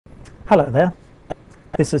Hello there,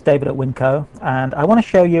 this is David at Winco, and I want to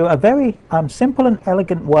show you a very simple and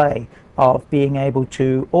elegant way of being able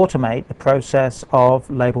to automate the process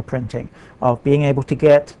of label printing, of being able to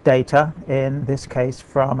get data, in this case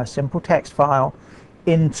from a simple text file,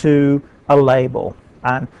 into a label.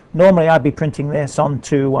 And normally I'd be printing this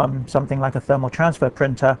onto something like a thermal transfer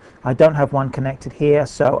printer. I don't have one connected here,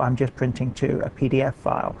 so I'm just printing to a PDF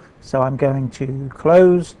file. So I'm going to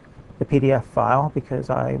close the PDF file because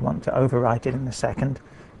I want to overwrite it in a second.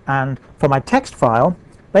 And for my text file,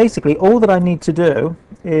 basically all that I need to do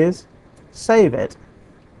is save it.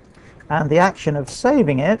 And the action of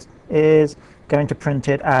saving it is going to print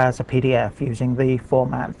it as a PDF using the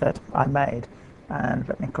format that I made. And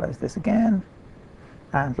let me close this again.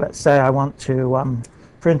 And let's say I want to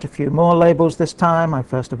print a few more labels this time. I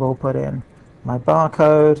first of all put in my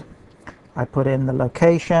barcode. I put in the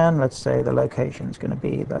location. Let's say the location is going to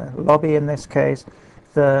be the lobby in this case.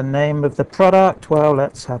 The name of the product, well,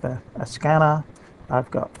 let's have a scanner. I've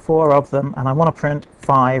got 4 of them, and I want to print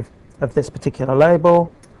 5 of this particular label.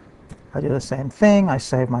 I do the same thing. I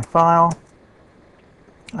save my file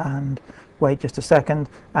and wait just a second,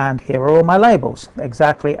 and here are all my labels,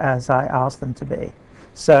 exactly as I asked them to be.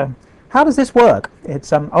 So how does this work?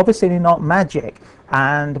 It's obviously not magic,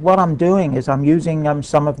 and what I'm doing is I'm using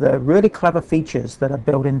some of the really clever features that are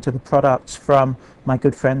built into the products from my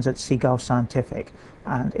good friends at Seagull Scientific.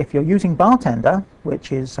 And if you're using BarTender,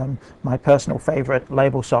 which is my personal favorite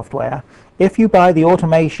label software, if you buy the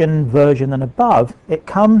automation version and above, it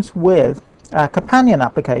comes with a companion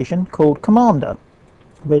application called Commander,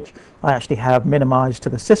 which I actually have minimized to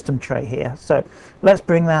the system tray here. So let's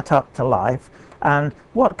bring that up to life. And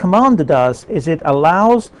what Commander does is it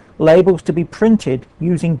allows labels to be printed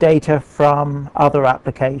using data from other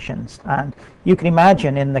applications. And you can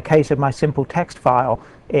imagine, in the case of my simple text file,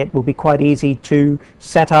 it will be quite easy to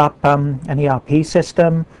set up an ERP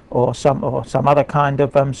system or some other kind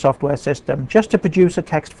of software system just to produce a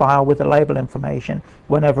text file with the label information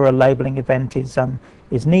whenever a labeling event is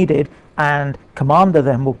needed, and Commander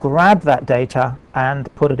then will grab that data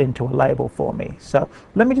and put it into a label for me. So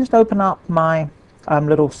let me just open up my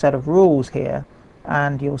little set of rules here,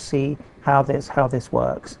 and you'll see how this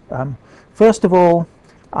works. First of all,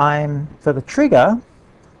 for the trigger,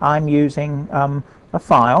 I'm using a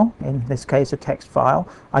file, in this case a text file.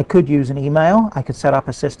 I could use an email. I could set up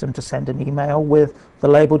a system to send an email with the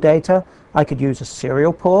label data. I could use a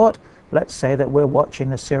serial port. Let's say that we're watching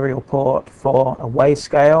the serial port for a weigh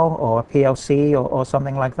scale or a PLC or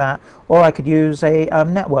something like that. Or I could use a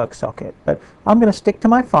network socket. But I'm going to stick to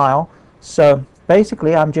my file. So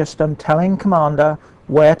basically I'm just telling Commander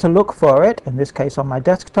where to look for it, in this case on my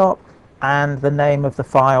desktop, and the name of the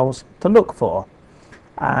files to look for.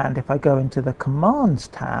 And if I go into the Commands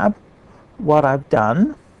tab, what I've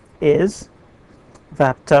done is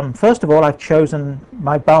that first of all I've chosen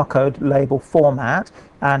my barcode label format,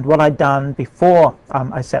 and what I'd done before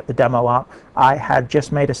I set the demo up, I had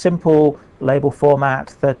just made a simple label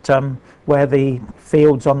format that where the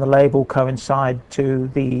fields on the label coincide to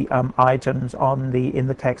the items in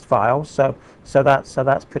the text file. So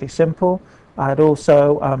that's pretty simple. I had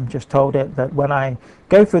also just told it that when I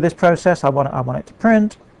go through this process, I want it to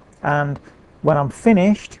print, and when I'm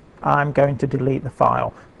finished, I'm going to delete the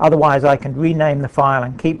file. Otherwise, I can rename the file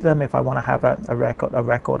and keep them if I want to have a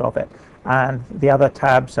record of it. And the other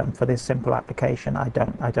tabs for this simple application, I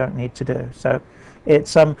don't need to do. So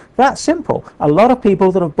it's that simple. A lot of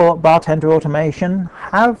people that have bought BarTender automation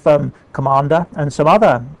have Commander and some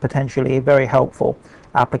other potentially very helpful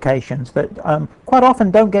applications that quite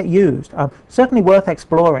often don't get used. Certainly worth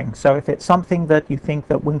exploring. So if it's something that you think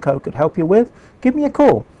that Winco could help you with, give me a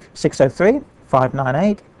call.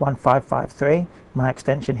 603-598-1553. My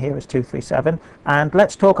extension here is 237, and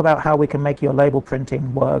let's talk about how we can make your label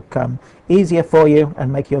printing work easier for you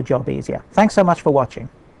and make your job easier. Thanks so much for watching.